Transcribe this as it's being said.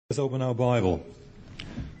Let's open our Bible.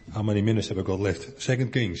 How many minutes have I got left? 2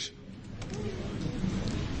 Kings.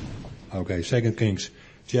 Okay, 2 Kings,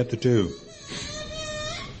 chapter 2.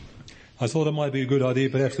 I thought it might be a good idea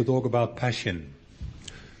perhaps to talk about passion.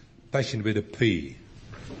 Passion with a P.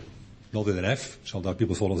 Not with an F. Sometimes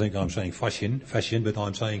people sort of think I'm saying fashion, but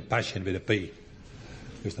I'm saying passion with a P.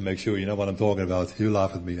 Just to make sure you know what I'm talking about. You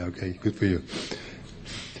laugh at me, okay, good for you.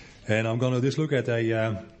 And I'm going to just look at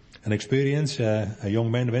an experience a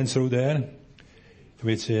young man went through there,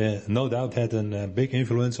 which no doubt had a big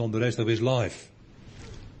influence on the rest of his life.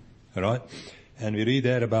 Alright? And we read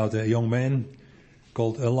there about a young man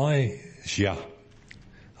called Elijah.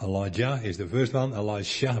 Elijah is the first one,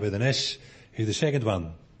 Elisha with an S is the second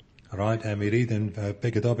one. Alright? And we read and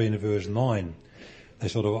pick it up in verse 9. They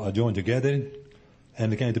sort of joined together,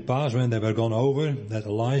 and it came to pass when they were gone over that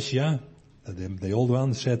Elisha, the old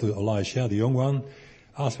one, said to Elisha, the young one,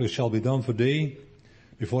 ask what shall be done for thee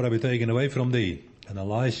before I be taken away from thee. And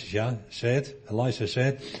Elisha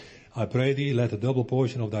said, I pray thee, let a double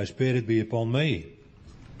portion of thy spirit be upon me.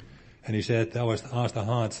 And he said, thou hast asked a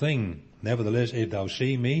hard thing. Nevertheless, if thou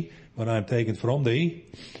see me, when I am taken from thee,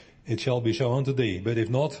 it shall be so unto thee. But if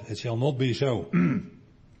not, it shall not be so.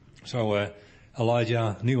 So,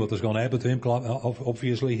 Elijah knew what was going to happen to him,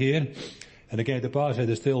 obviously here. And it came to pass that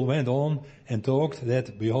they still went on and talked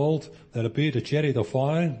that, behold, there appeared a chariot of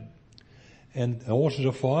fire and horses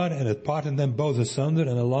of fire, and it parted them both asunder,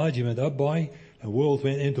 and Elijah went up by, and world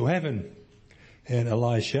went into heaven. And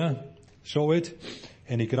Elisha saw it,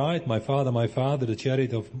 and he cried, my father, the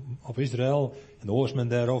chariot of Israel, and the horsemen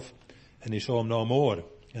thereof, and he saw him no more.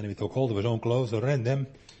 And he took hold of his own clothes and rent them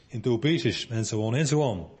in two pieces, and so on and so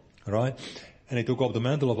on. Right? And he took up the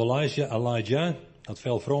mantle of Elijah, that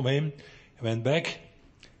fell from him, went back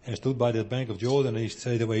and stood by the bank of Jordan, and he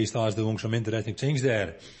said the way he starts doing some interesting things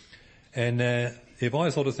there. And if I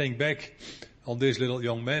sort of think back on this little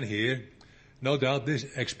young man here, no doubt this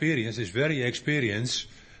experience, this very experience,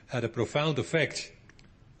 had a profound effect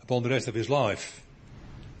upon the rest of his life.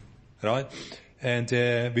 Right? And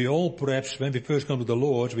we all perhaps, when we first come to the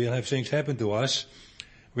Lord, we'll have things happen to us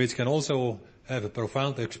which can also have a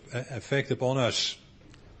profound effect upon us.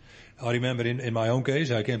 I remember in my own case,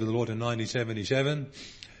 I came to the Lord in 1977,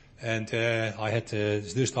 and I had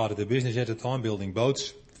just started a business at the time, building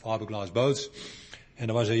boats, fiberglass boats, and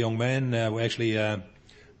there was a young man who actually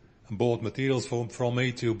bought materials from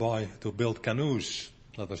me to build canoes.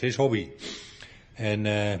 That was his hobby. And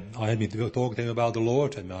I had me to talk to him about the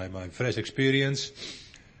Lord and my fresh experience,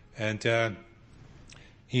 and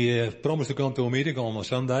he promised to come to a meeting on a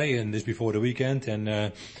Sunday, and this before the weekend,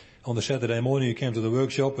 and on the Saturday morning he came to the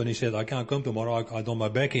workshop and he said, I can't come tomorrow, I done my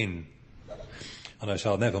back in. And I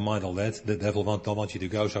said, never mind all that, the devil don't want you to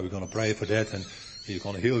go, so we're going to pray for that, and he's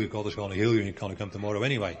going to heal you, God is going to heal you, and you're going to come tomorrow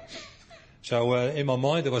anyway. So in my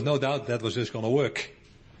mind there was no doubt that was just going to work.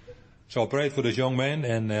 So I prayed for this young man,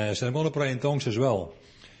 and said, I'm going to pray in tongues as well.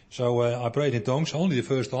 So I prayed in tongues, only the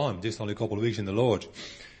first time, just only a couple of weeks in the Lord.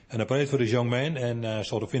 And I prayed for this young man, and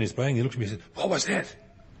sort of finished praying. He looked at me and said, what was that?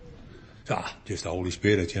 Just the Holy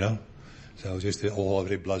Spirit, you know. So just all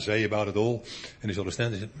very blasé about it all. And he sort of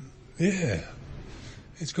stands and said, yeah,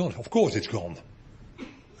 it's gone. Of course it's gone.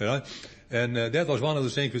 You know. And that was one of the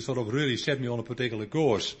things which sort of really set me on a particular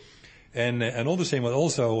course. And another thing that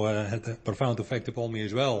also had a profound effect upon me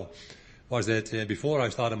as well was that before I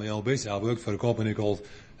started my own business, I worked for a company called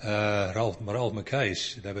Ralph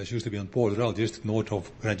McKay's. That was used to be on Port Road, just north of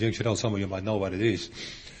Grand Junction Road. Some of you might know what it is.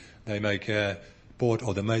 They make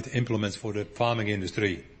they made implements for the farming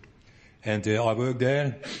industry. And I worked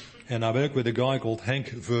there, and I worked with a guy called Henk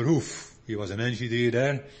Verhoef. He was an engineer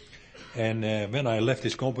there. And when I left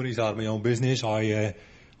this company, started my own business, I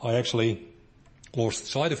actually lost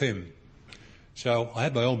sight of him. So I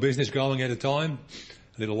had my own business going at the time.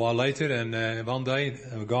 A little while later, and one day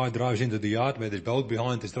a guy drives into the yard with his boat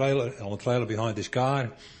behind his trailer, on a trailer behind his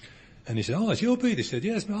car. And he said, oh, it's you, Piet. He said,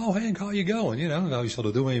 yes, oh, Hank, how you going? You know, how you sort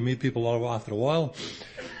of do when you meet people after a while.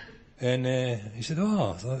 And he said,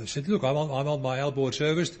 I said, look, I want my outboard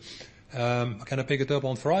serviced. Can I pick it up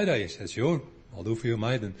on Friday? He said, sure, I'll do for you,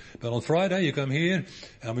 mate. But on Friday, you come here,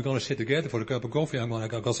 and we're going to sit together for a cup of coffee. I've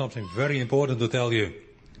got something very important to tell you.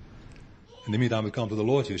 In the meantime, we come to the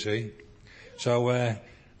Lord, you see. So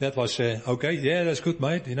that was, okay, yeah, that's good,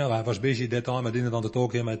 mate. You know, I was busy at that time. I didn't want to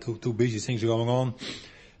talk to him. I had two busy things going on.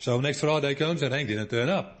 So next Friday comes and Hank didn't turn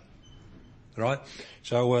up. Right?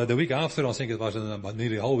 So the week after, I think it was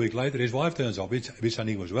nearly a whole week later, his wife turns up, which I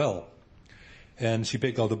knew as well. And she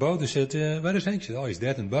picked up the boat and said, where is Hank? She said, oh, he's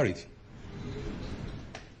dead and buried.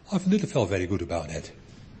 I didn't feel very good about that.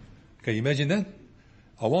 Can you imagine that?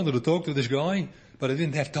 I wanted to talk to this guy, but I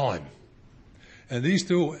didn't have time. And these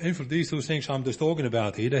two things I'm just talking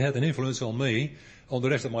about here, they had an influence on me, on the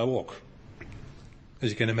rest of my walk.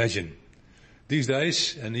 As you can imagine. These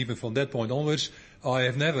days, and even from that point onwards, I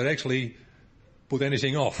have never actually put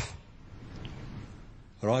anything off.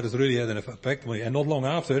 Alright, it really had an effect on me. And not long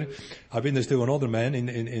after, I witnessed to another man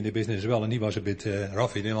in the business as well, and he was a bit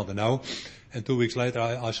rough, he didn't want to know. And 2 weeks later,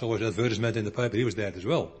 I saw his advertisement in the paper, he was dead as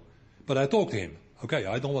well. But I talked to him. Okay,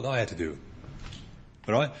 I know what I had to do.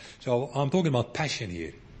 Alright? So I'm talking about passion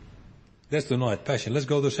here. That's tonight, passion. Let's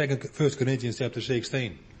go to 1 Corinthians chapter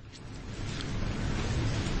 16.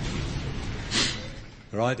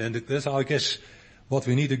 Right, and that's, I guess, what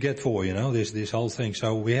we need to get for, this whole thing.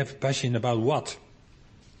 So we have passion about what?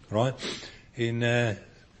 Right? In 1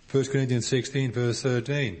 Corinthians 16 verse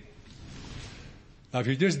 13. Now if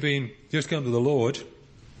you've just come to the Lord,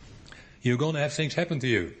 you're going to have things happen to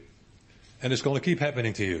you. And it's going to keep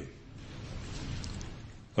happening to you.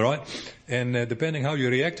 Alright? And depending how you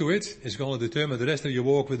react to it, it's going to determine the rest of your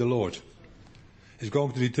walk with the Lord. It's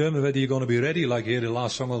going to determine whether you're going to be ready, like here the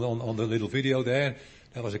last song on the little video there.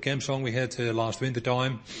 That was a camp song we had last winter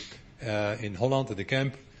time in Holland at the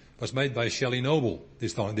camp. It was made by Shelley Noble.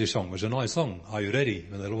 This song was a nice song. Are you ready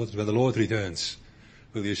when the Lord returns?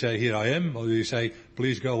 Will you say, here I am, or will you say,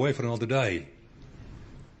 please go away for another day?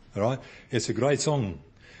 Alright? It's a great song.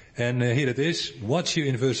 And here it is. Watch ye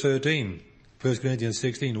in verse 13. 1 Corinthians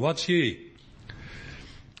 16. Watch ye.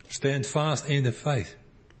 Stand fast in the faith.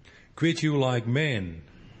 Quit you like men.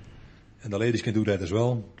 And the ladies can do that as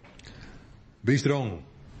well. Be strong.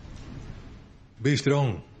 Be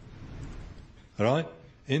strong. Alright?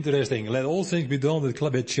 Interesting. Let all things be done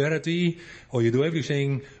with charity, or you do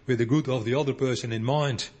everything with the good of the other person in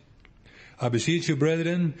mind. I beseech you,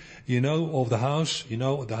 brethren, of the house,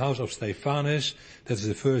 the house of Stephanus, that is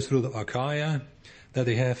the first fruit of Achaia, that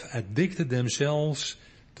they have addicted themselves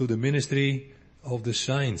to the ministry of the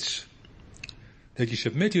saints. That you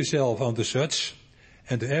submit yourself unto such,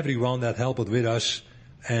 and to everyone that helpeth with us,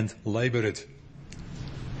 and laboreth.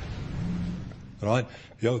 Right?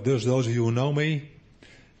 Those of you who know me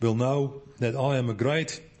will know that I am a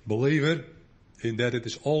great believer in that it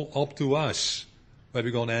is all up to us where we're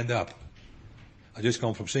going to end up. I just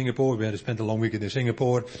come from Singapore. We had spent a long weekend in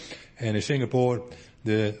Singapore. And in Singapore,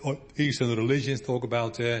 the Eastern religions talk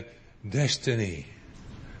about destiny.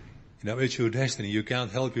 It's your destiny. You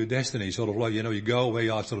can't help your destiny. Sort of like, you go where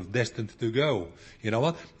you are sort of destined to go. You know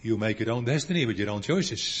what? You make your own destiny with your own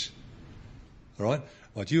choices. Alright?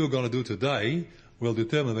 What you are going to do today will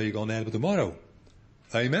determine where you're going to end up tomorrow.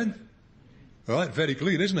 Amen? Right? Very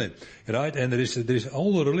clear, isn't it? Right? And there is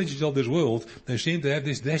all the religions of this world, they seem to have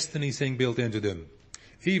this destiny thing built into them.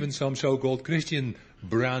 Even some so-called Christian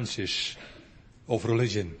branches of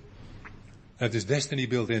religion have this destiny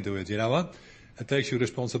built into it. You know what? It takes your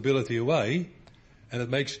responsibility away, and it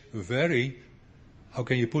makes how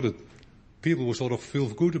can you put it? People who sort of feel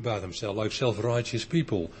good about themselves, like self-righteous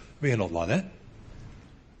people. We are not like that.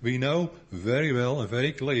 We know very well and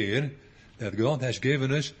very clear that God has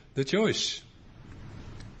given us the choice.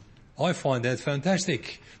 I find that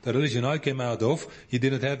fantastic. The religion I came out of, you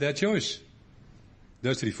didn't have that choice.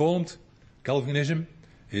 Dutch Reformed, Calvinism,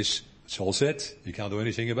 it's all set. You can't do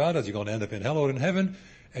anything about it. You're going to end up in hell or in heaven,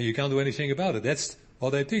 and you can't do anything about it. That's what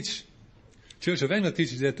they teach. Church of England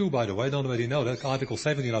teaches that too, by the way. I don't know whether you know that. Article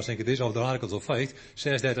 17, I think it is, of the Articles of Faith,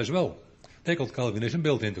 says that as well. They got Calvinism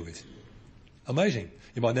built into it. Amazing.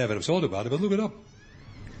 You might never have thought about it, but look it up.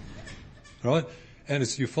 Right?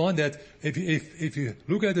 And you find that if you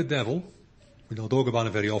look at the devil, we don't talk about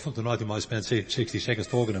him very often. Tonight we might spend 60 seconds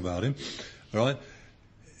talking about him. Right?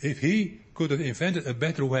 If he could have invented a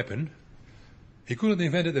better weapon,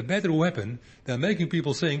 than making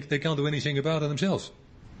people think they can't do anything about it themselves.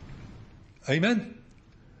 Amen?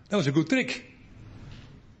 That was a good trick.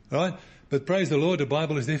 Right? But praise the Lord, the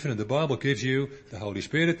Bible is different. The Bible gives you the Holy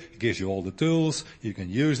Spirit. It gives you all the tools. You can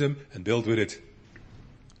use them and build with it.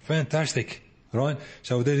 Fantastic. Right?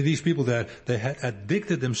 So there are these people that they had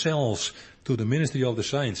addicted themselves to the ministry of the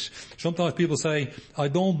saints. Sometimes people say, I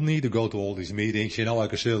don't need to go to all these meetings. I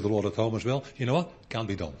can serve the Lord at home as well. You know what? Can't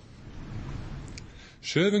be done.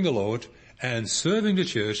 Serving the Lord and serving the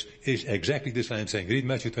church is exactly the same thing. Read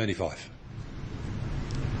Matthew 25.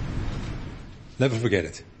 Never forget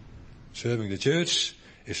it. Serving the church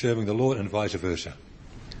is serving the Lord and vice versa.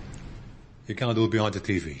 You can't do it behind the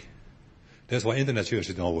TV. That's why internet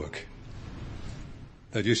churches don't work.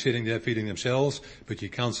 They're just sitting there feeding themselves, but you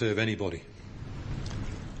can't serve anybody.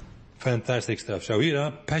 Fantastic stuff. So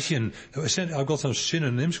here, passion. I've got some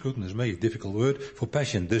synonyms, goodness me, difficult word, for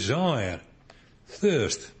passion. Desire,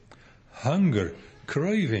 thirst, hunger,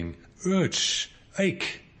 craving, urge,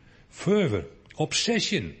 ache, fervor,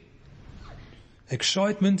 obsession,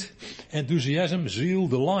 excitement, enthusiasm, zeal,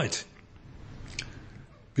 delight.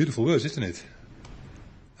 Beautiful words, isn't it?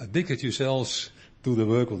 Addicted yourselves to the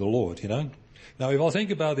work of the Lord, you know. Now, if I think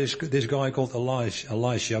about this guy called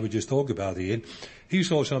Elisha, we just talked about here, he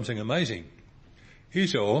saw something amazing. He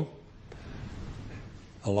saw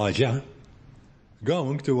Elijah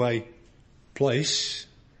going to a place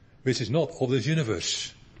which is not of this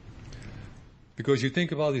universe. Because you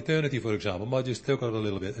think about eternity, for example, I just talk about it a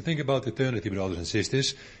little bit. Think about eternity, brothers and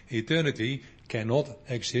sisters. Eternity cannot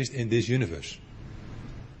exist in this universe.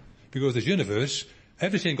 Because this universe,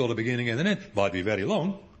 everything got a beginning and an end. Might be very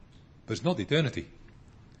long, but it's not eternity.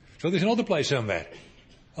 So there's another place somewhere.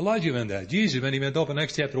 Elijah went there. Jesus, when he went up in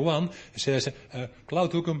Acts chapter 1, says,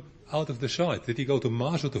 cloud took him out of the sight. Did he go to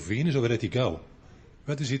Mars or to Venus, or where did he go?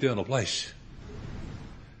 Where is the eternal place?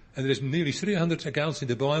 And there is nearly 300 accounts in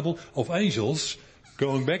the Bible of angels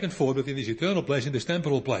going back and forth between this eternal place and this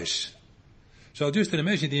temporal place. So just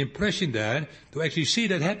imagine the impression there to actually see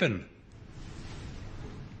that happen.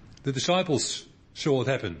 The disciples saw it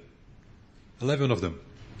happen. 11 of them.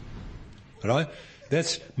 Right?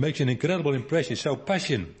 That makes an incredible impression. So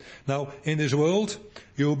passion. Now, in this world,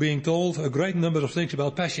 you're being told a great number of things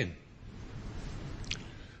about passion.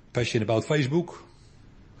 Passion about Facebook.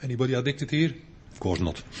 Anybody addicted here? Of course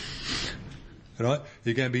not. Right?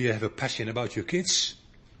 You can have a passion about your kids.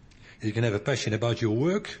 You can have a passion about your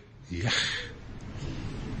work. Yeah.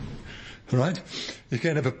 Right? You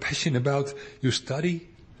can have a passion about your study.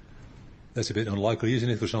 That's a bit unlikely, isn't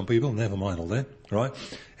it, for some people? Never mind all that, right?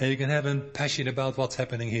 And you can have a passion about what's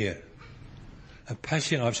happening here. A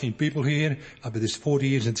passion, I've seen people here, I've been this 40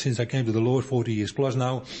 years and since I came to the Lord, 40 years plus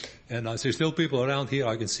now, and there's still people around here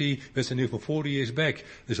I can see, Visser knew from 40 years back.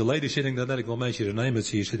 There's a lady sitting there, I will mention her name, but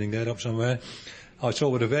she's sitting there up somewhere. I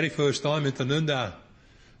saw her the very first time in Tanunda,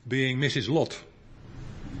 being Mrs. Lot.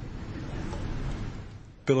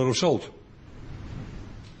 Pillar of salt.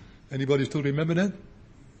 Anybody still remember that?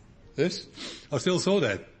 Yes? I still saw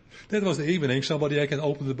that. That was the evening somebody can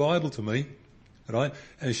open the Bible to me, right?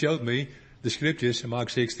 And showed me the scriptures, Mark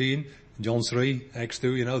 16, John 3, Acts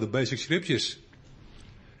 2, you know, the basic scriptures.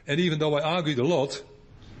 And even though I argued a lot,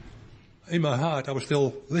 in my heart I was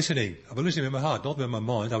still listening. I was listening with my heart, not with my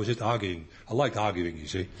mind. I was just arguing. I liked arguing, you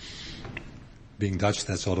see. Being Dutch,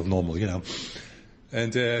 that's sort of normal, you know.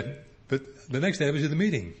 And, but the next day I was at the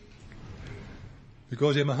meeting.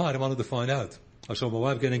 Because in my heart I wanted to find out. I saw my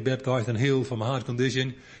wife getting baptized and healed from a heart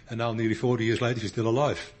condition, and now nearly 40 years later she's still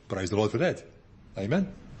alive. Praise the Lord for that.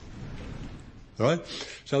 Amen. Right?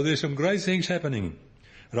 So there's some great things happening.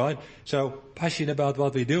 Right? So passion about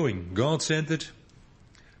what we're doing. God-centered.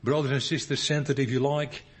 Brothers and sisters centered, if you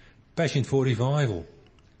like. Passion for revival.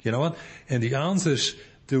 You know what? And the answers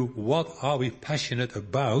to what are we passionate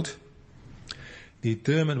about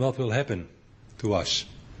determine what will happen to us.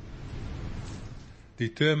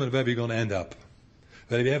 Determine where we're going to end up.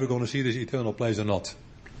 Whether we're ever going to see this eternal place or not.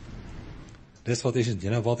 That's what isn't, you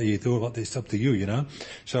know, what are you doing, what is up to you, you know.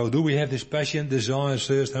 So do we have this passion, desire,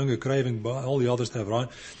 thirst, hunger, craving, all the other stuff, right?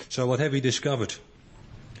 So what have we discovered?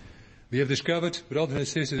 We have discovered, brothers and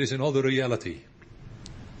sisters, there's another reality.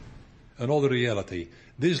 Another reality.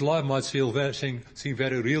 This life might seem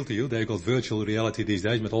very real to you. They've got virtual reality these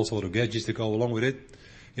days with all sorts of gadgets to go along with it.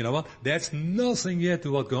 You know what? That's nothing yet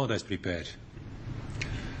to what God has prepared.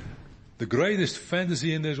 The greatest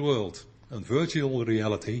fantasy in this world, and virtual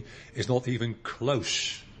reality, is not even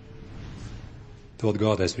close to what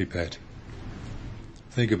God has prepared.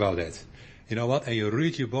 Think about that. You know what? And you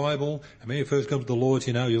read your Bible, and when you first come to the Lord,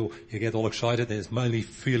 you know, you get all excited, and it's mainly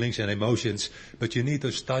feelings and emotions, but you need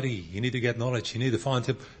to study, you need to get knowledge, you need to find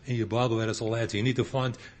it in your Bible where it's all at, you need to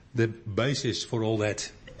find the basis for all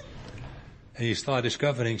that. And you start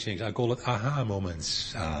discovering things, I call it aha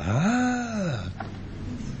moments. Aha!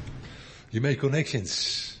 You make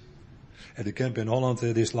connections. At the camp in Holland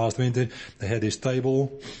this last winter, they had this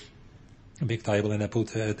table, a big table, and I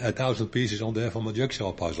put 1,000 pieces on there from a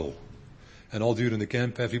jigsaw puzzle. And all during the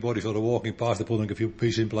camp, everybody sort of walking past, they're putting a few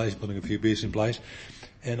pieces in place,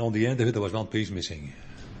 and on the end of it there was one piece missing.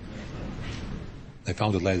 They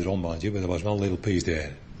found it later on, mind you, but there was one little piece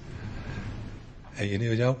there. And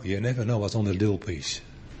you never know what's on the little piece.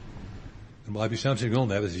 There might be something on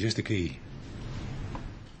there, but it's just a key.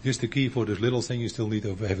 Just the key for this little thing you still need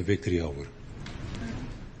to have a victory over.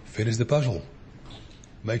 Finish the puzzle.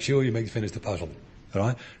 Make sure you finish the puzzle.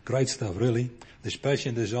 Right? Great stuff, really. This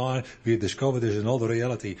passion, desire, we've discovered there's another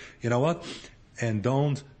reality. You know what? And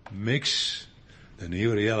don't mix the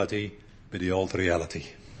new reality with the old reality.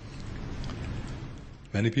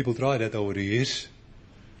 Many people try that over the years.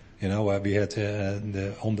 You know, we had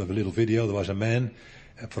on the little video there was a man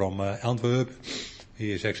from Antwerp.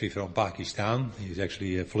 He is actually from Pakistan. He's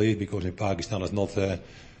actually fled because in Pakistan it's not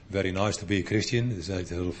very nice to be a Christian. They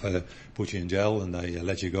sort of put you in jail and they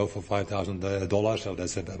let you go for $5,000. So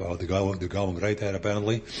that's about the going rate there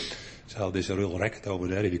apparently. So there's a real racket over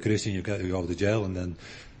there. If you're Christian, you go to jail and then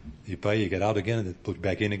you pay, you get out again, and they put you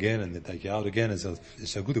back in again, and they take you out again.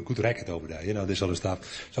 It's a good racket over there, you know, this sort of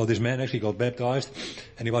stuff. So this man actually got baptized,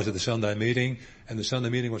 and he was at the Sunday meeting, and the Sunday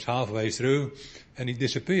meeting was halfway through, and he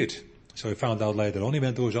disappeared. So he found out later on, he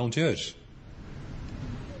went to his own church.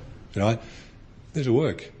 Right? This will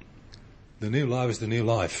work. The new life is the new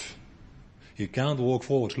life. You can't walk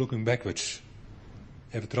forwards looking backwards.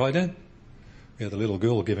 Ever tried that? We had a little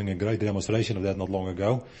girl giving a great demonstration of that not long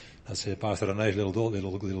ago. That's Pastor Renee's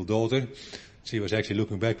little daughter. She was actually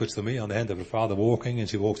looking backwards to me on the hand of her father walking, and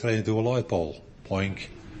she walked straight into a light pole. Poink.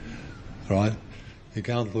 Right? You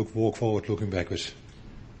can't walk forward looking backwards.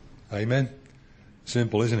 Amen?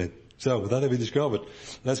 Simple, isn't it? So, with that have we discovered.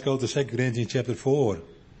 Let's go to 2 Corinthians chapter 4.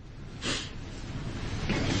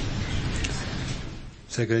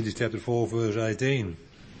 2 Corinthians chapter 4 verse 18.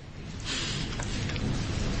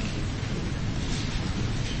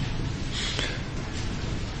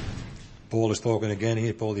 Paul is talking again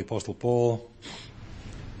here, Paul, the Apostle Paul.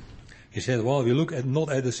 He said, well, we look not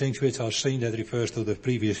at the things which are seen, that refers to the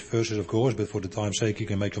previous verses, of course, but for the time's sake you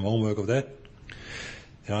can make some homework of that.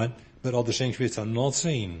 Right? But of the things which are not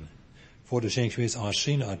seen. For the things which are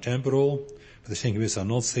seen are temporal, but the things which are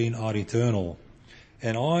not seen are eternal.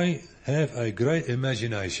 And I have a great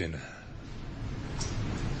imagination.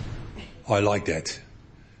 I like that.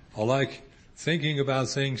 I like thinking about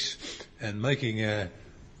things and making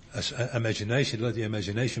imagination, let the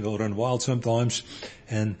imagination will run wild sometimes,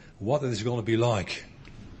 and what it is going to be like.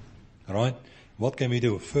 Alright? What can we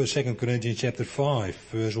do? First, 2 Corinthians chapter 5,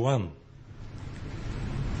 verse 1.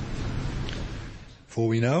 For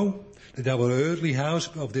we know that our earthly house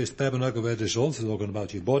of this tabernacle were dissolved, talking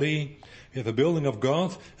about your body. We have a building of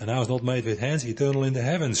God, an house not made with hands, eternal in the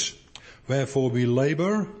heavens. Wherefore we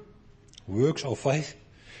labor, works of faith,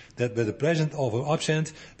 that by the present of our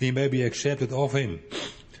absent we may be accepted of him.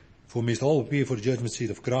 For we must all appear for the judgment seat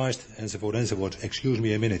of Christ, and so forth and so forth. Excuse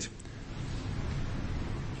me a minute.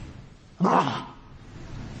 That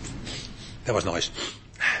was nice.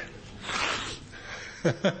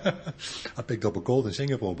 I picked up a cold in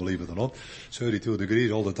Singapore, believe it or not. 32 degrees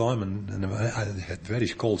all the time, and I had very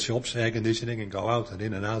cold shops, air conditioning, and go out and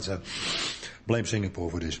in and out. So blame Singapore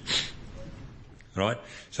for this. Right?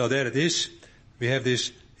 So there it is. We have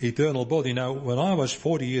this eternal body. Now, when I was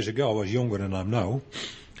 40 years ago, I was younger than I'm now.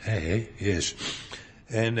 Hey, yes.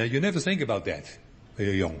 And you never think about that when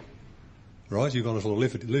you're young. Right? You're going to sort of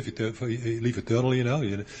live eternally, you know.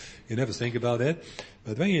 You never think about that.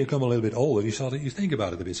 But when you become a little bit older, you think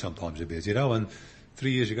about it a bit sometimes, you know. And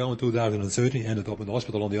 3 years ago, in 2013, ended up in the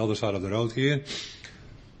hospital on the other side of the road here.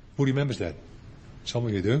 Who remembers that? Some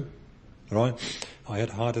of you do. Right? I had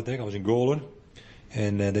a heart attack. I was in Golan.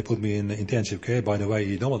 And they put me in intensive care. By the way,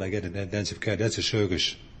 you know what I get in intensive care? That's a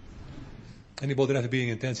circus. Anybody ever been in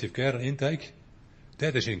intensive care and intake?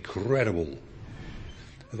 That is incredible.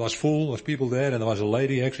 It was full, there was people there, and there was a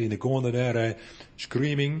lady actually in the corner there,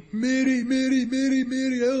 screaming, Mary, Mary, Mary,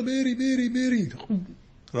 Mary, oh, Mary, Mary, Mary.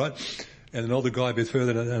 Right? And another guy a bit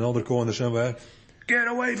further in another corner somewhere, get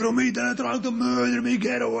away from me, they're trying to murder me,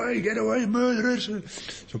 get away, murderers.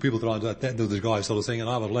 So people trying to attend to this guy sort of thing, and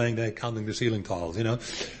I was laying there counting the ceiling tiles, you know.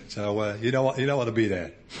 So, you know what to be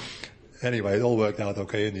there. Anyway, it all worked out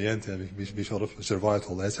okay in the end, and we sort of survived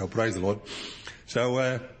all that, so praise the Lord.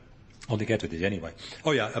 So, I'll get to this anyway.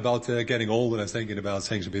 Oh yeah, about getting older and thinking about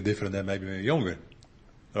things a bit different than maybe when you're younger.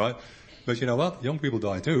 Right? But you know what? Young people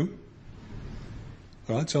die too.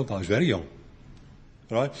 Right? Sometimes very young.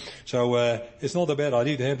 Right? So, it's not a bad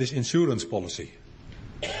idea to have this insurance policy.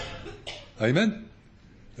 Amen?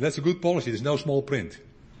 And that's a good policy. There's no small print.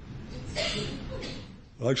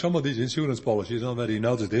 Like some of these insurance policies, I already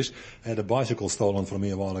noticed this. I had a bicycle stolen from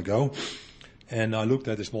me a while ago. And I looked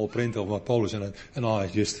at the small print of my policy and I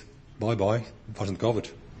just, bye-bye, it wasn't covered.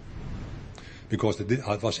 Because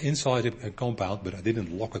it was inside a compound, but I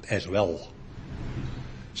didn't lock it as well.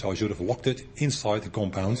 So I should have locked it inside the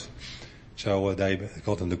compound. So they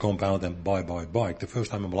got in the compound and bye-bye bike. The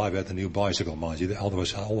first time in my life I had a new bicycle, mind you. I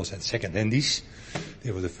always had second-handies.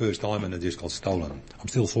 It was the first time and it just got stolen. I'm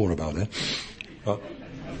still sore about it.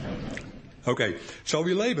 Okay, so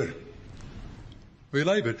we labor. We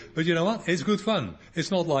labor. But you know what? It's good fun. It's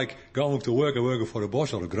not like going to work and working for a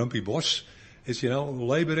boss or a grumpy boss. It's,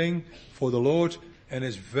 laboring for the Lord, and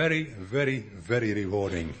it's very, very, very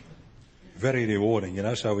rewarding. very rewarding,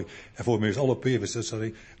 So and for me, it's all purposes.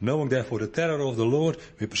 So knowing therefore the terror of the Lord,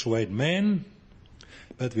 we persuade men,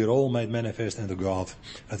 but we're all made manifest unto God.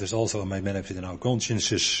 That is also made manifest in our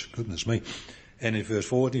consciences. Goodness me. And in verse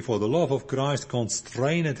 14, for the love of Christ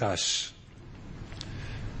constraineth us.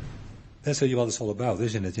 That's what it's all about,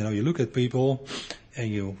 isn't it? You look at people and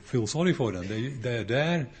you feel sorry for them. They're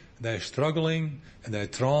there, they're struggling, and they're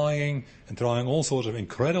trying all sorts of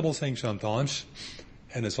incredible things sometimes,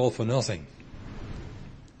 and it's all for nothing.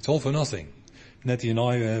 It's all for nothing. Nettie and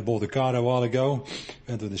I bought a car a while ago,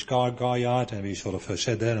 went to this car yard, and we sort of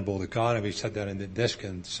sat there and bought a car, and we sat there in the desk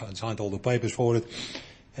and signed all the papers for it.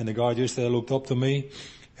 And the guy just looked up to me,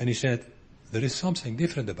 and he said, there is something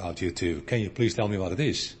different about you two. Can you please tell me what it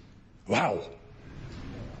is? Wow!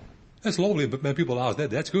 That's lovely, but when people ask that,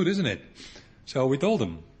 that's good, isn't it? So we told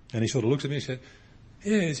him, and he sort of looked at me and said,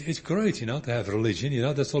 yeah, it's great, to have religion,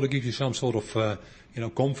 that sort of gives you some sort of,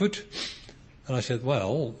 comfort. And I said,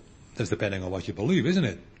 well, that's depending on what you believe, isn't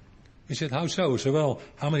it? He said, how so? I said, well,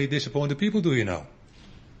 how many disappointed people do you know?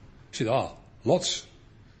 He said, lots.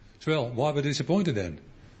 I said, well, why were they disappointed then?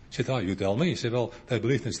 He said, you tell me. He said, well, they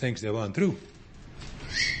believed in things that weren't true.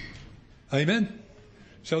 Amen?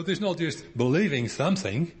 So it's not just believing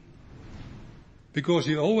something, because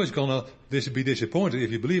you're always gonna be disappointed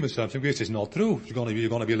if you believe in something which is not true. You're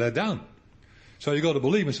gonna be let down. So you gotta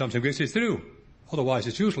believe in something which is true. Otherwise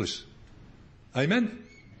it's useless. Amen?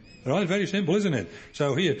 Right? Very simple, isn't it?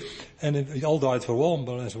 So here, and he all died for all,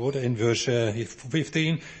 but as what in verse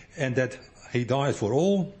 15, and that he died for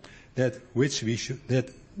all, that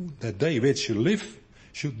they which should live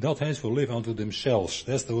should not henceforth live unto themselves.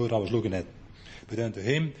 That's the word I was looking at. But unto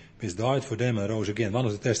him which died for them and rose again. One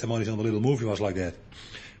of the testimonies on the little movie was like that.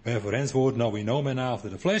 Wherefore henceforth know we no man after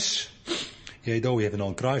the flesh. Yea, though we have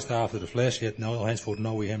known Christ after the flesh, yet now henceforth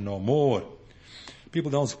know we him no more.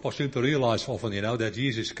 People don't seem to realize often, that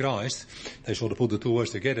Jesus Christ, they sort of put the two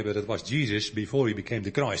words together, but it was Jesus before he became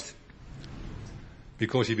the Christ.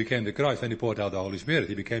 Because he became the Christ when he poured out the Holy Spirit.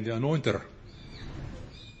 He became the anointer.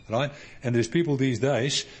 Right? And there's people these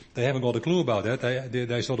days, they haven't got a clue about that.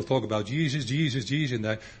 They sort of talk about Jesus, and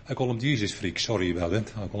I call them Jesus freaks. Sorry about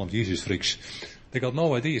that. I call them Jesus freaks. They got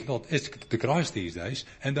no idea. It's the Christ these days.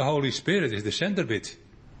 And the Holy Spirit is the center bit.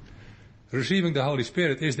 Receiving the Holy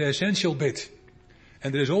Spirit is the essential bit.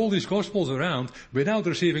 And there's all these gospels around without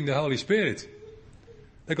receiving the Holy Spirit.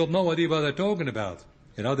 They got no idea what they're talking about.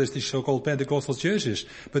 There's these so-called Pentecostal churches.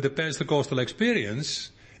 But the Pentecostal experience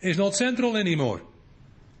is not central anymore.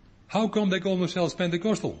 How come they call themselves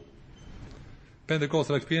Pentecostal?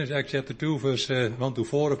 Pentecostal experience, Acts chapter 2, verse 1 to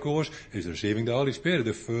 4, of course, is receiving the Holy Spirit,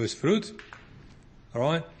 the first fruit.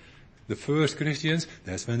 Alright? The first Christians,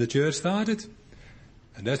 that's when the church started.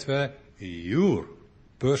 And that's where your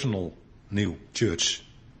personal new church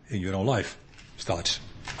in your own life starts.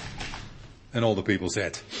 And all the people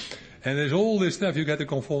said. And there's all this stuff you get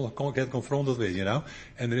confronted with,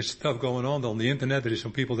 And there's stuff going on the internet. There is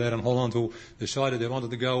some people there in Holland who decided they wanted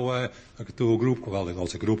to go to a group. Well, it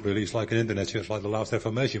was a group release like an internet church, like the Last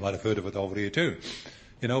Reformation. You might have heard of it over here too.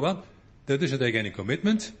 You know what? That doesn't take any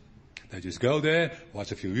commitment. They just go there,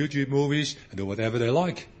 watch a few YouTube movies, and do whatever they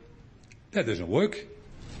like. That doesn't work.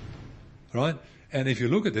 Right? And if you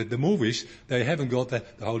look at it, the movies, they haven't got the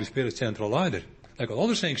Holy Spirit central either. They've got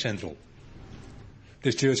other things central.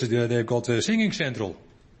 These churches, they've got singing central.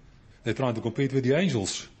 They're trying to compete with the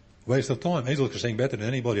angels. Waste of time. Angels can sing better than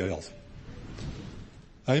anybody else.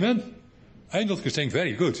 Amen? Angels can sing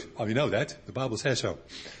very good. We know that. The Bible says so.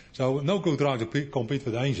 So no good trying to compete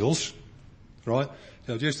with angels. Right?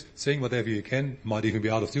 So just sing whatever you can. Might even be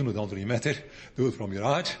out of tune. It don't really matter. Do it from your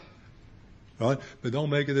heart. Right? But don't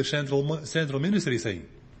make it a central ministry thing.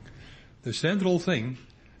 The central thing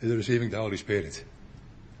is receiving the Holy Spirit.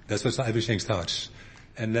 That's where everything starts.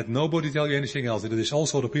 And let nobody tell you anything else. There is all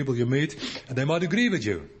sort of people you meet, and they might agree with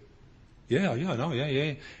you. Yeah.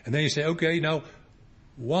 And then you say, okay, now,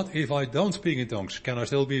 what if I don't speak in tongues? Can I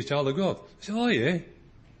still be a child of God? I say, oh yeah.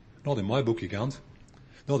 Not in my book you can't.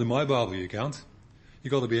 Not in my Bible you can't.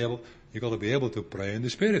 You gotta be able to pray in the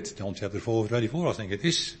Spirit. John chapter 4, 24, I think it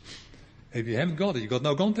is. If you haven't got it, you got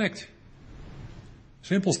no contact.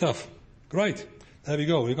 Simple stuff. Great. There we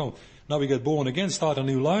go. Now we get born again, start a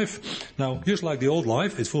new life. Now, just like the old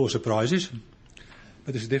life, it's full of surprises.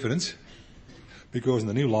 But there's a difference. Because in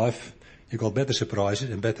the new life, you got better surprises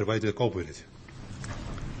and better way to cope with it.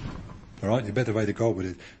 Alright, a better way to cope with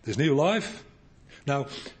it. This new life. Now,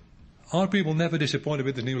 are people never disappointed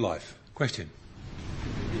with this new life? Question.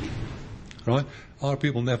 Right? Are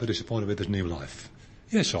people never disappointed with this new life?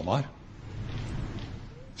 Yes, some are.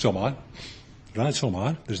 Some are. Right, some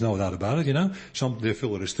are. There's no doubt about it, Some, they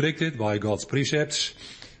feel restricted by God's precepts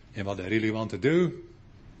and what they really want to do.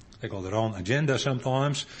 They got their own agenda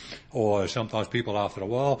sometimes, or sometimes people after a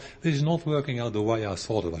while, this is not working out the way I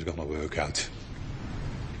thought it was going to work out.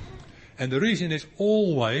 And the reason is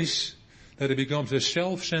always that it becomes a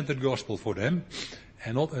self-centered gospel for them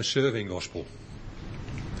and not a serving gospel.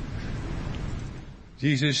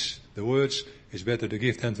 Jesus, the words, is better to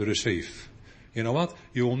give than to receive. You know what?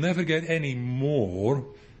 You will never get any more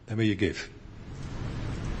than when you give.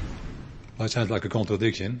 That sounds like a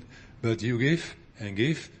contradiction, but you give and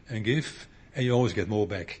give and give, and you always get more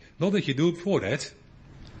back. Not that you do it for that,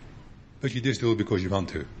 but you just do it because you want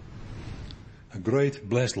to. A great,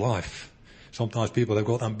 blessed life. Sometimes people have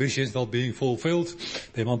got ambitions not being fulfilled.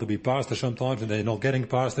 They want to be pastors sometimes, and they're not getting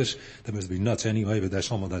pastors. They must be nuts anyway, but there's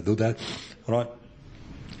someone that do that. All right.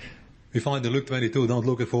 We find in Luke 22, don't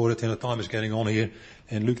look for it, time is getting on here.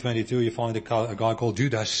 In Luke 22, you find a guy called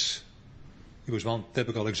Judas. He was one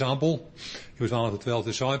typical example. He was one of the 12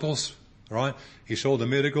 disciples. Right? He saw the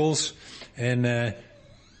miracles, and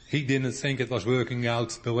he didn't think it was working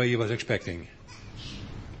out the way he was expecting.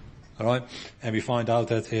 Alright? And we find out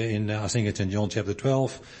that I think it's in John chapter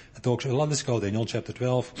 12, it talks, let's go there, John chapter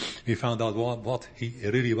 12, we found out what he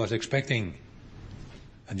really was expecting.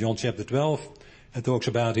 And John chapter 12, it talks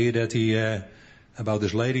about here that about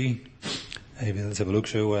this lady. Let's have a look.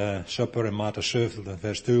 So, supper, and Martha served,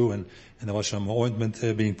 verse 2, and there was some ointment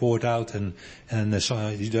being poured out, and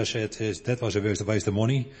he just said, that was a waste of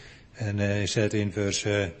money. And he said in verse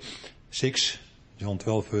 6, John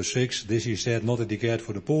 12 verse 6, this he said, not that he cared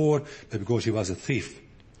for the poor, but because he was a thief,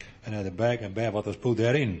 and had a bag and bear what was put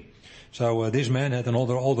therein. So, this man had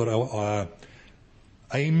another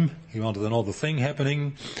aim. He wanted another thing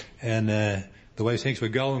happening, and the way things were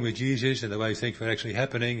going with Jesus, and the way things were actually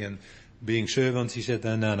happening, and being servants, he said,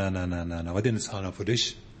 no, I didn't sign up for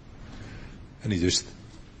this. And he just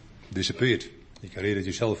disappeared. You can read it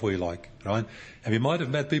yourself if you like, right? And we might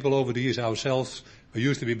have met people over the years ourselves who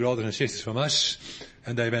used to be brothers and sisters from us,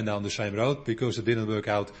 and they went down the same road because it didn't work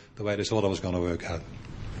out the way they thought it was going to work out.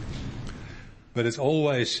 But it's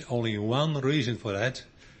always only one reason for that,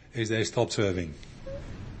 is they stopped serving.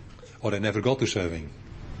 Or they never got to serving.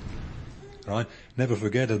 Right? Never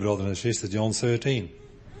forget it, brothers and sisters, John 13.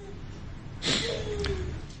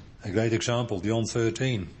 A great example, John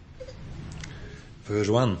 13, verse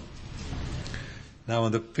 1. Now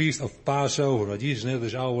on the feast of Passover, Jesus knew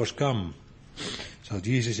this hour was come. So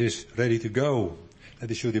Jesus is ready to go. That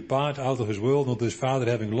he should depart out of his world, not his Father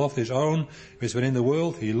having loved his own, which were in the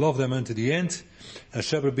world. He loved them unto the end. And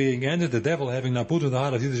supper being ended, the devil having now put in the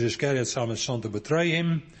heart of Judas Iscariot, Simon's son, to betray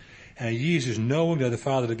him. And Jesus, knowing that the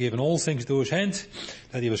Father had given all things to his hand,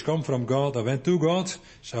 that he was come from God and went to God.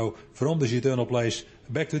 So from this eternal place,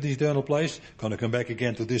 back to this eternal place, gonna come back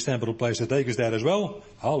again to this temporal place to take us there as well.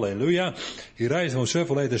 Hallelujah. He raised himself,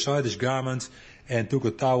 laid aside his garment, and took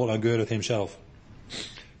a towel and girded himself.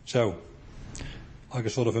 So, I can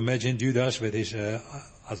sort of imagine Judas with his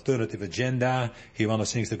alternative agenda. He wanted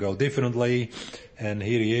things to go differently. And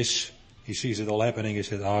here he is. He sees it all happening. He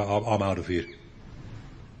said, I'm out of here.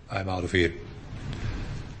 I'm out of here.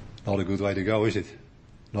 Not a good way to go, is it?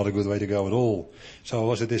 Not a good way to go at all. So it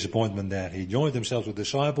was a disappointment there. He joined himself with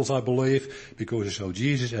disciples, I believe, because he saw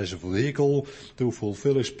Jesus as a vehicle to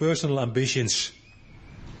fulfill his personal ambitions.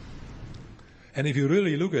 And if you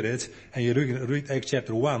really look at it, and you read Acts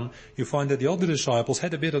chapter 1, you find that the other disciples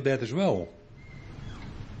had a bit of that as well.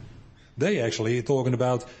 They actually talking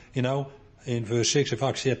about, in verse 6 of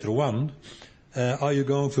Acts chapter 1, are you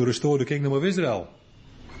going to restore the kingdom of Israel?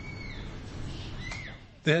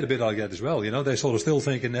 They had a bit like that as well, they sort of still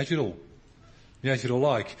thinking natural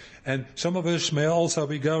like. And some of us may also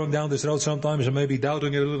be going down this road sometimes and maybe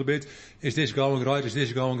doubting it a little bit. Is this going right? Is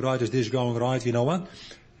this going right? Is this going right? You know what?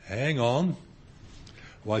 Hang on.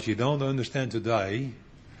 What you don't understand today,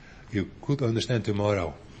 you could understand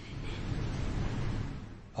tomorrow.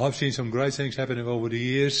 I've seen some great things happening over the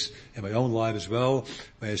years, in my own life as well,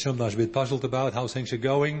 where you're sometimes a bit puzzled about how things are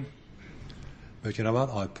going. But you know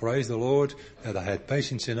what? I praise the Lord that I had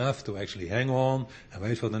patience enough to actually hang on and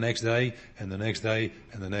wait for the next day, and the next day,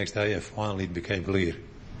 and the next day, and finally it became clear.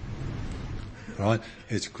 Right?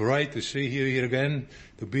 It's great to see here again,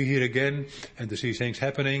 to be here again, and to see things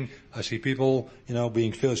happening. I see people,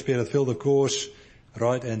 being Spirit-filled, of course.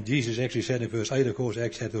 Right? And Jesus actually said in verse 8, of course,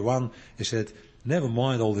 Acts chapter 1, he said, never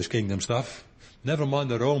mind all this kingdom stuff. Never mind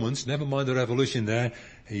the Romans. Never mind the revolution there.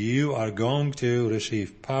 You are going to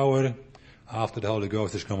receive power after the Holy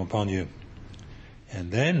Ghost has come upon you.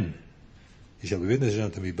 And then you shall be witnesses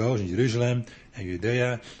unto me both in Jerusalem and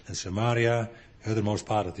Judea and Samaria, the uttermost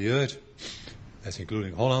part of the earth. That's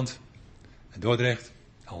including Holland, and Dordrecht,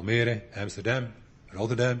 Almere, Amsterdam,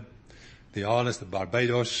 Rotterdam, the islands, the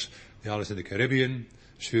Barbados, the islands in the Caribbean,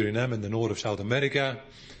 Suriname in the north of South America,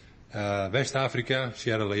 West Africa,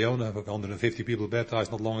 Sierra Leone, 150 people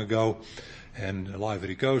baptized not long ago, and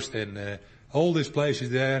Ivory Coast, and all these places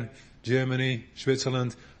there, Germany,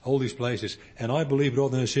 Switzerland, all these places. And I believe,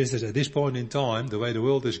 brothers and sisters, at this point in time, the way the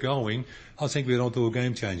world is going, I think we're onto a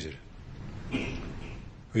game changer.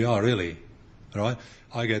 We are really, right?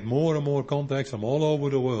 I get more and more contacts from all over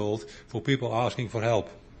the world for people asking for help.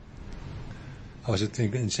 I was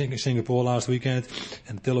in Singapore last weekend,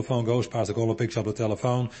 and the telephone goes, Pastor Goller picks up the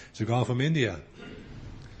telephone. It's a guy from India.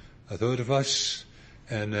 A third of us,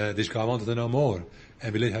 and this guy wanted to know more.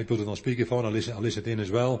 And I put it on speakerphone, I listened in as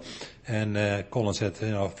well. And Colin said,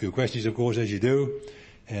 a few questions, of course, as you do.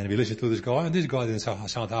 And we listened to this guy, and this guy didn't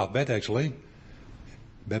sound half bad, actually.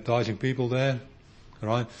 Baptizing people there,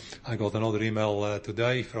 right? I got another email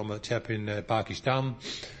today from a chap in Pakistan,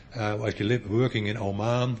 who actually working in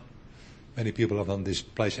Oman. Many people have done this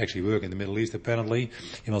place actually work in the Middle East, apparently.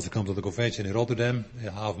 He wants to come to the convention in Rotterdam,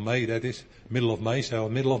 half May, that is. Middle of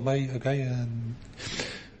May, okay.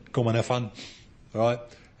 Come and have fun. Right?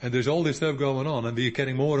 And there's all this stuff going on, and we're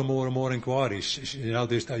getting more and more and more inquiries.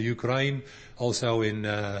 There's Ukraine, also in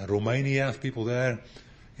Romania, people there,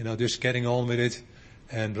 just getting on with it.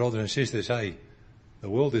 And brothers and sisters, hey, the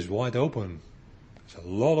world is wide open. There's a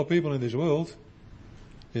lot of people in this world.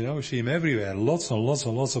 We see them everywhere. Lots and lots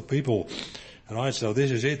and lots of people. Right, so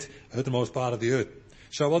this is it, uttermost part of the earth.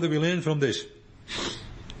 So what do we learn from this?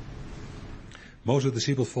 Most of the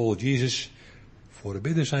disciples followed Jesus for a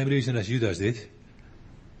bit the same reason as Judas did.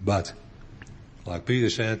 But, like Peter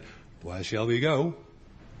said, where shall we go?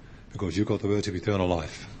 Because you got the words of eternal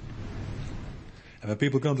life. And when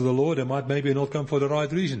people come to the Lord, they might maybe not come for the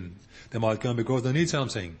right reason. They might come because they need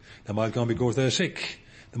something. They might come because they're sick.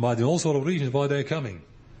 There might be all sorts of reasons why they're coming.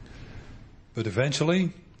 But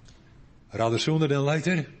eventually, rather sooner than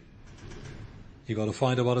later, you got to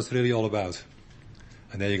find out what it's really all about.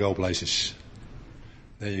 And there you go, places.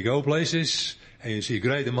 There you go, places, and you see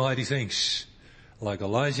great and mighty things. Like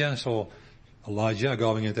Elijah saw Elijah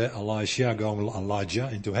going into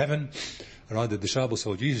heaven. Right, the disciples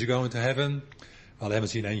saw Jesus go into heaven. Well, they haven't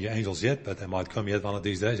seen any angels yet, but they might come yet one of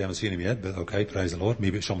these days. They haven't seen him yet, but okay, praise the Lord.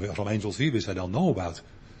 Maybe some angels here which I don't know about.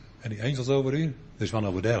 Any angels over here? There's one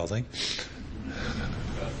over there, I think.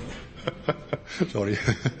 Sorry.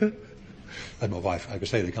 That's my wife. I can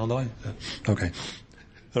say that, can't I? Okay.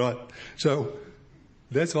 Alright. So,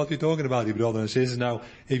 that's what we're talking about, you brothers and sisters. Now,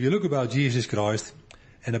 if you look about Jesus Christ,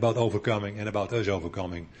 and about overcoming, and about us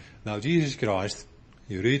overcoming. Now, Jesus Christ,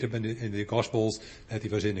 you read in the Gospels that he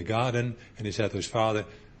was in the garden, and he said to his father,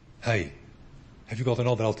 hey, have you got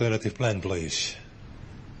another alternative plan, please?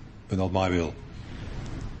 But not my will.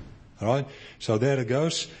 Alright? So there it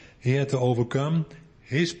goes. He had to overcome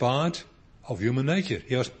his part of human nature.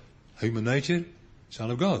 He was human nature,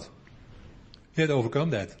 Son of God. He had to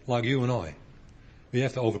overcome that, like you and I. We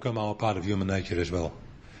have to overcome our part of human nature as well.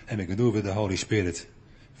 And we can do it with the Holy Spirit.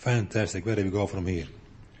 Fantastic. Where do we go from here?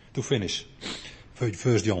 To finish. 1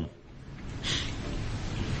 John.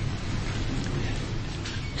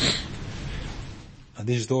 And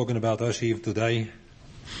this is talking about us here today.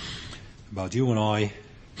 About you and I.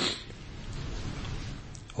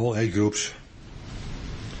 All age groups.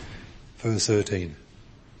 Verse 13.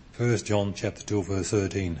 1 John chapter 2 verse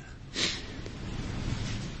 13.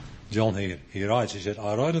 John here, he writes, he said,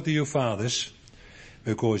 I write unto you fathers,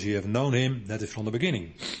 because ye have known him that is from the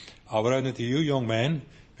beginning. I write unto you young men,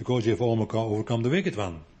 because ye have overcome the wicked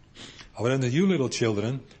one. I write unto you little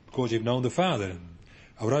children, because ye have known the Father.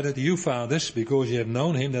 I write unto you fathers, because ye have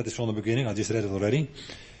known him that is from the beginning. I just read it already.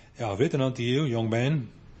 I have written unto you young men,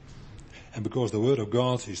 and because the word of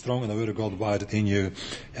God is strong and the word of God abideth in you,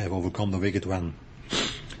 have overcome the wicked one.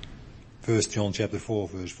 1 John chapter 4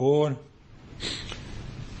 verse 4.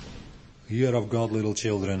 Hear of God, little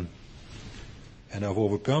children, and have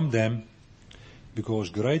overcome them, because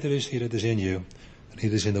greater is he that is in you than he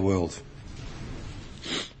that is in the world.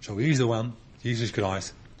 So he's the one, Jesus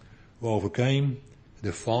Christ, who overcame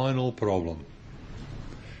the final problem.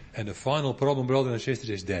 And the final problem, brothers and sisters,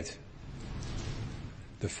 is death.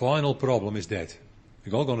 The final problem is death.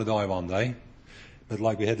 We're all going to die one day. But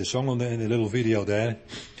like we had the song in the little video there,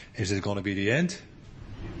 is it going to be the end?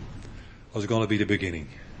 Or is it going to be the beginning?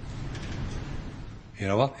 You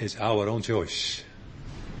know what? It's our own choice.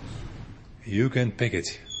 You can pick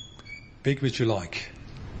it. Pick what you like.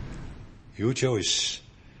 Your choice.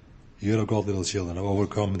 You're a God, little children.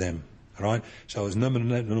 Overcome them. Right? So it's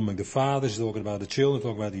numbering the fathers, talking about the children,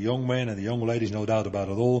 talking about the young men and the young ladies, no doubt about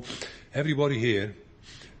it all. Everybody here,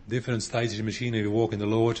 different stages of machinery to walk in the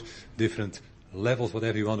Lord, different levels,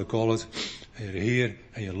 whatever you want to call it. And you're here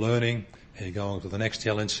and you're learning and you're going to the next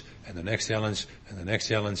challenge and the next challenge and the next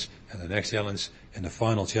challenge and the next challenge, and the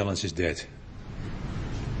final challenge is death.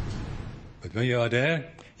 But when you are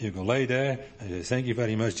there, you can lay there and say, thank you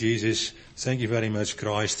very much, Jesus. Thank you very much,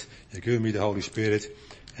 Christ. You give me the Holy Spirit,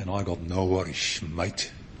 and I got no worries,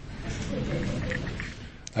 mate.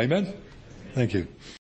 Amen? Thank you.